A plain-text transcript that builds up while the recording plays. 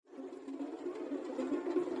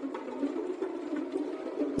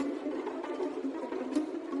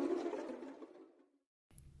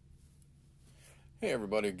Hey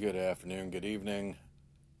everybody, good afternoon, good evening.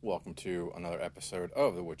 Welcome to another episode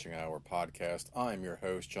of the Witching Hour podcast. I'm your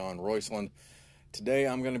host, John Roysland. Today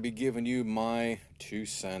I'm going to be giving you my 2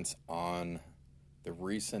 cents on the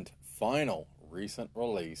recent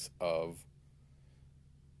release of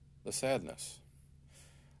The Sadness.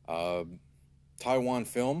 Taiwan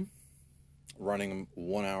film, running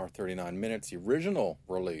 1 hour 39 minutes. The original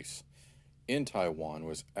release in Taiwan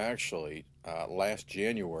was actually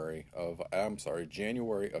January of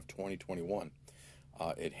 2021.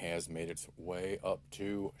 It has made its way up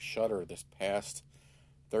to Shudder this past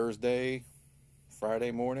Friday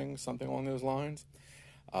morning, something along those lines.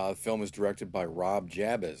 The film is directed by Rob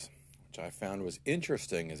Jabez, which I found was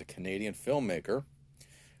interesting as a Canadian filmmaker,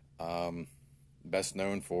 best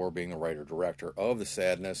known for being the writer-director of The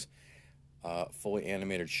Sadness, fully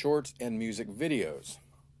animated shorts, and music videos.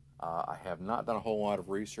 I have not done a whole lot of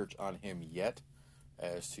research on him yet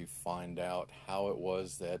as to find out how it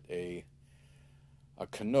was that a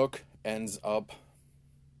Canuck ends up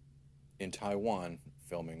in Taiwan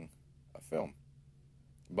filming a film.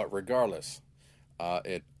 But regardless,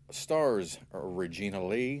 it stars Regina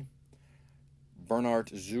Lee, Bernard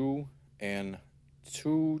Zhu, and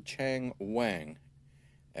Tu Chang Wang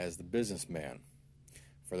as the businessman.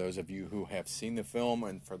 For those of you who have seen the film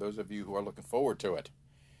and for those of you who are looking forward to it,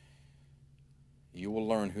 you will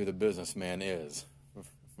learn who the businessman is,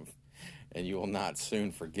 and you will not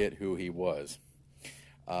soon forget who he was.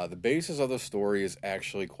 The basis of the story is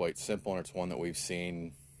actually quite simple, and it's one that we've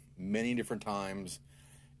seen many different times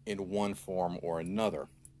in one form or another.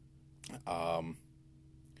 The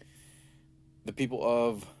people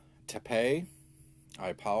of Taipei, I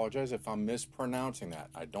apologize if I'm mispronouncing that.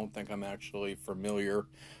 I don't think I'm actually familiar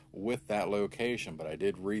with that location, but I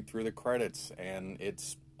did read through the credits, and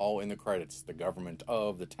it's all in the credits. The government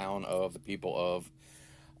of, the town of, the people of.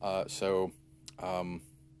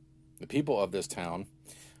 The people of this town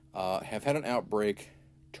have had an outbreak,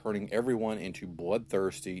 turning everyone into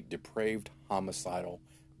bloodthirsty, depraved, homicidal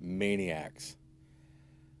maniacs.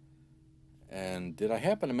 And did I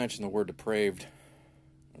happen to mention the word depraved?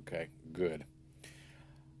 Okay, good.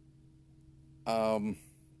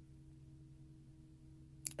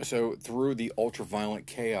 So through the ultraviolet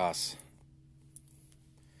chaos,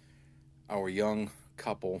 our young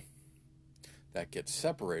couple that gets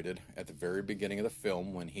separated at the very beginning of the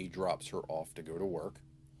film when he drops her off to go to work,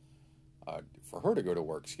 for her to go to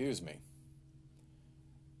work,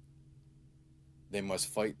 they must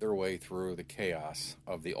fight their way through the chaos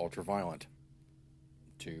of the ultraviolet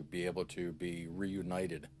to be able to be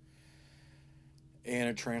reunited. And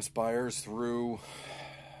it transpires through,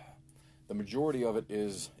 the majority of it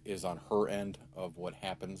is on her end of what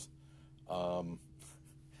happens.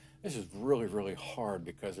 This is really, really hard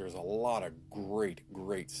because there's a lot of great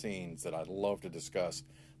scenes that I'd love to discuss,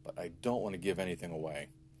 but I don't want to give anything away.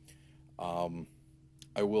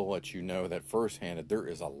 I will let you know that firsthand there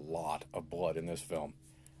is a lot of blood in this film.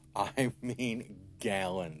 I mean,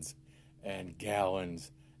 gallons and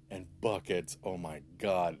gallons and buckets. Oh my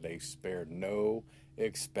God, they spared no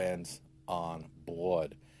expense on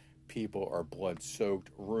blood. People are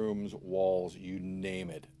blood-soaked, rooms, walls, you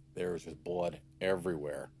name it. There's just blood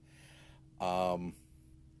everywhere.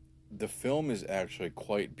 The film is actually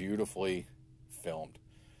quite beautifully filmed.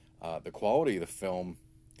 The quality of the film,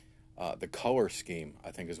 the color scheme, I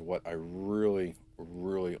think is what I really,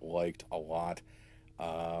 really liked a lot.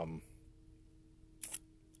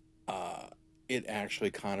 It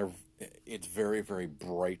actually it's very, very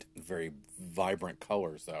bright, very vibrant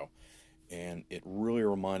colors though. And it really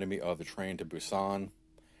reminded me of the Train to Busan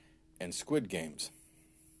and Squid Games,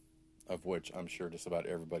 of which I'm sure just about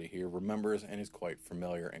everybody here remembers and is quite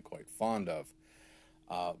familiar and quite fond of.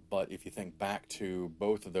 But if you think back to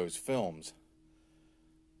both of those films,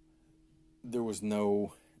 there was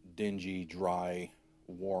no dingy, dry,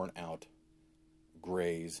 worn-out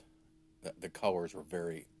grays. The colors were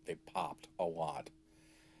they popped a lot.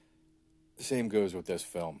 The same goes with this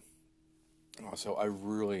film. So I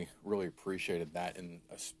really, really appreciated that, and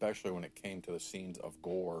especially when it came to the scenes of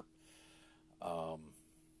gore.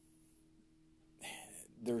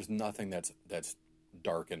 There's nothing that's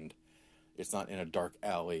darkened. It's not in a dark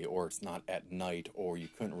alley, or it's not at night, or you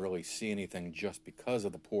couldn't really see anything just because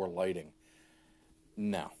of the poor lighting.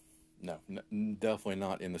 No, definitely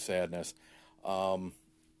not in The Sadness.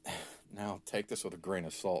 Now, take this with a grain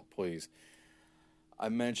of salt, please. I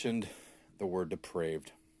mentioned the word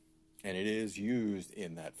depraved, and it is used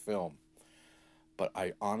in that film. But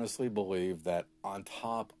I honestly believe that on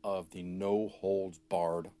top of the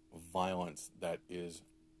no-holds-barred violence that is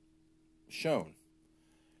shown,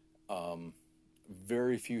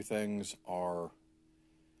 very few things are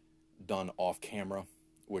done off camera,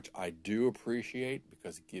 which I do appreciate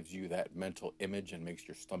because it gives you that mental image and makes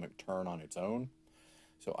your stomach turn on its own.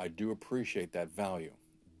 So I do appreciate that value.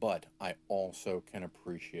 But I also can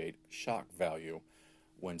appreciate shock value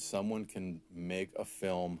when someone can make a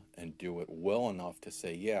film and do it well enough to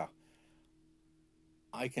say, yeah,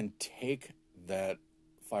 I can take that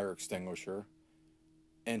fire extinguisher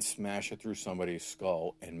and smash it through somebody's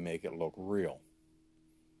skull and make it look real.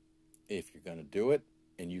 If you're going to do it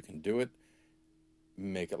and you can do it,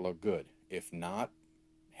 make it look good. If not,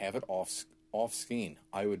 have it off scene.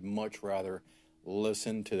 I would much rather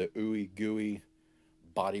listen to the ooey gooey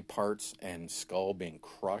body parts and skull being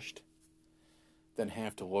crushed than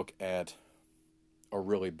have to look at a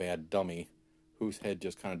really bad dummy whose head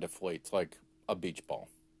just kind of deflates like a beach ball.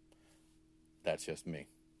 That's just me.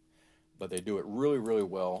 But they do it really, really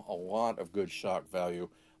well. A lot of good shock value.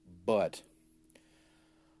 But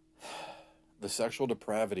the sexual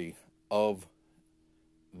depravity of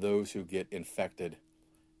those who get infected,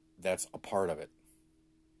 that's a part of it.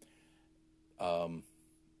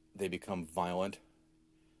 They become violent,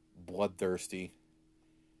 bloodthirsty,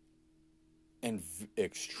 and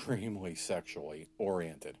extremely sexually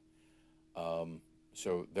oriented.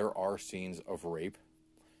 So there are scenes of rape,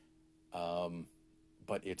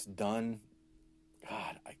 but it's done.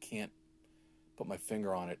 God, I can't put my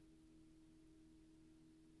finger on it.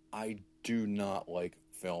 I do not like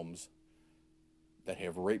films that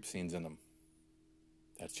have rape scenes in them.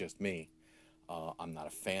 That's just me. I'm not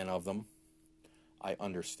a fan of them. I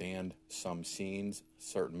understand some scenes,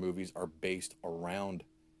 certain movies are based around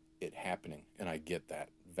it happening, and I get that.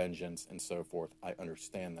 Vengeance and so forth. I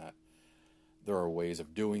understand that. There are ways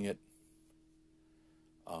of doing it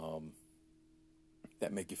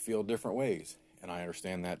that make you feel different ways, and I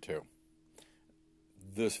understand that too.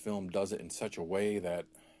 This film does it in such a way that,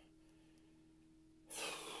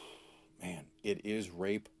 man, it is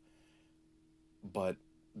rape, but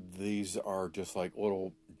these are just like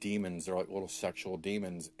little demons. They're like little sexual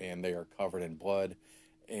demons, and they are covered in blood,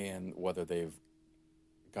 and whether they've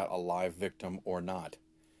got a live victim or not,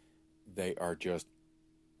 they are just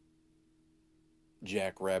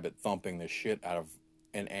jackrabbit thumping the shit out of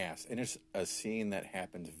an ass. And it's a scene that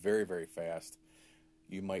happens very, very fast.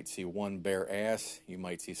 You might see one bare ass, you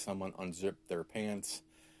might see someone unzip their pants,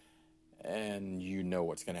 and you know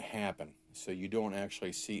what's going to happen. So you don't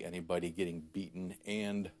actually see anybody getting beaten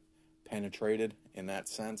and penetrated in that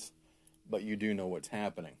sense, but you do know what's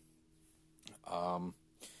happening.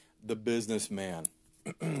 The businessman.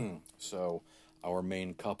 So our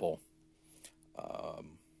main couple,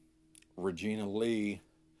 Regina Lee,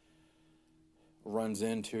 runs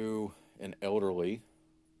into an elderly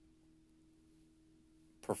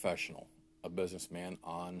professional, a businessman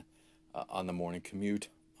on the morning commute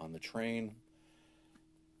on the train.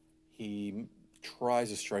 He tries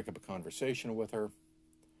to strike up a conversation with her.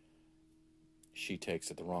 She takes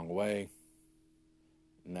it the wrong way.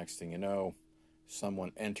 Next thing you know,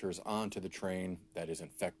 someone enters onto the train that is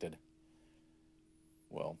infected.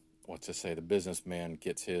 Well, what's to say the businessman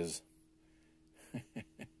gets his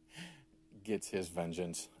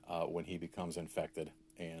vengeance when he becomes infected,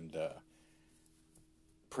 and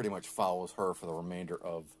pretty much follows her for the remainder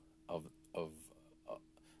of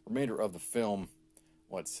the film.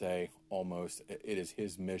 Let's say almost it is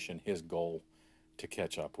his mission, his goal, to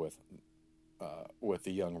catch up with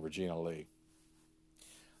the young Regina Lee.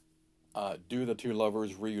 Do the two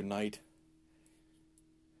lovers reunite?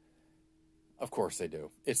 Of course they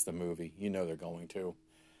do. It's the movie. You know they're going to.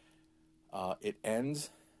 It ends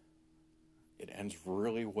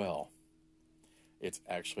really well. It's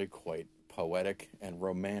actually quite poetic and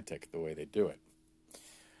romantic the way they do it.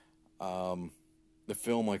 The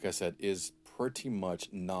film, like I said, is pretty much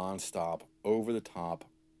non-stop, over-the-top,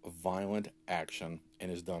 violent action,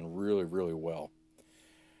 and is done really, really well.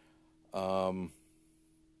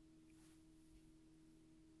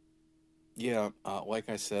 Like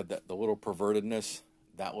I said, that the little pervertedness,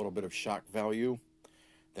 that little bit of shock value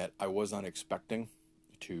that I was not expecting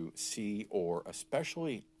to see, or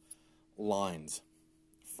especially lines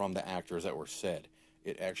from the actors that were said,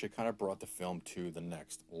 it actually kind of brought the film to the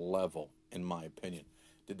next level, in my opinion.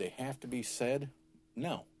 Did they have to be said?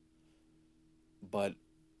 No. But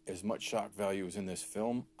as much shock value as in this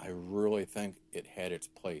film, I really think it had its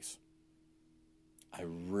place. I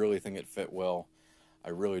really think it fit well. I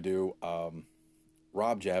really do.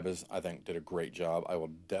 Rob Jabbas, I think, did a great job. I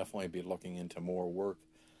will definitely be looking into more work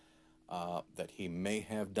that he may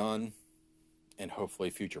have done, and hopefully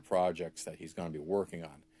future projects that he's going to be working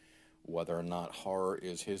on. Whether or not horror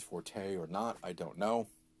is his forte or not, I don't know.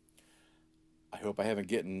 I hope I haven't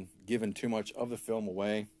given too much of the film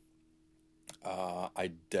away.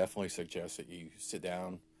 I definitely suggest that you sit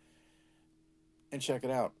down and check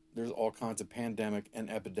it out. There's all kinds of pandemic and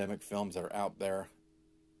epidemic films that are out there.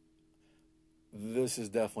 This is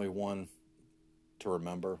definitely one to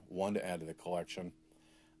remember, one to add to the collection.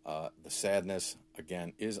 The Sadness,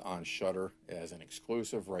 again, is on Shudder as an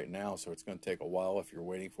exclusive right now, so it's going to take a while if you're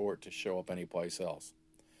waiting for it to show up anyplace else.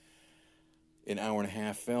 An hour and a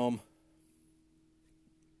half film.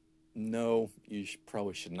 No, you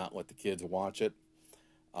probably should not let the kids watch it.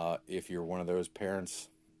 If you're one of those parents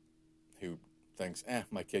who thinks,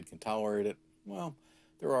 my kid can tolerate it, well,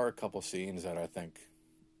 there are a couple scenes that I think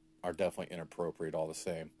are definitely inappropriate all the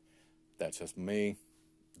same. That's just me.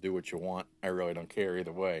 Do what you want. I really don't care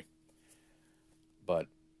either way. But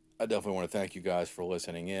I definitely want to thank you guys for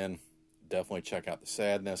listening in. Definitely check out The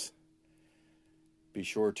Sadness. Be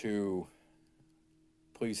sure to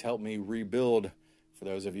please help me rebuild, for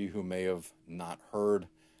those of you who may have not heard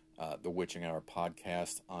the Witching Hour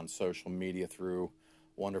podcast on social media through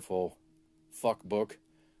wonderful Fuckbook.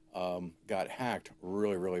 Got hacked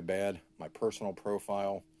really, really bad. My personal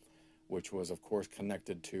profile, which was, of course,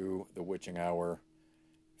 connected to the Witching Hour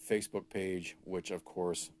Facebook page, which, of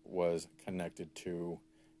course, was connected to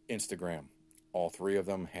Instagram. All three of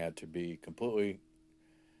them had to be completely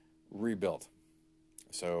rebuilt.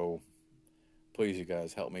 So please, you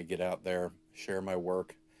guys, help me get out there, share my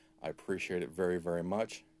work. I appreciate it very, very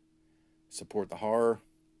much. Support the horror.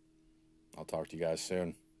 I'll talk to you guys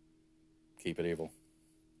soon. Keep it evil.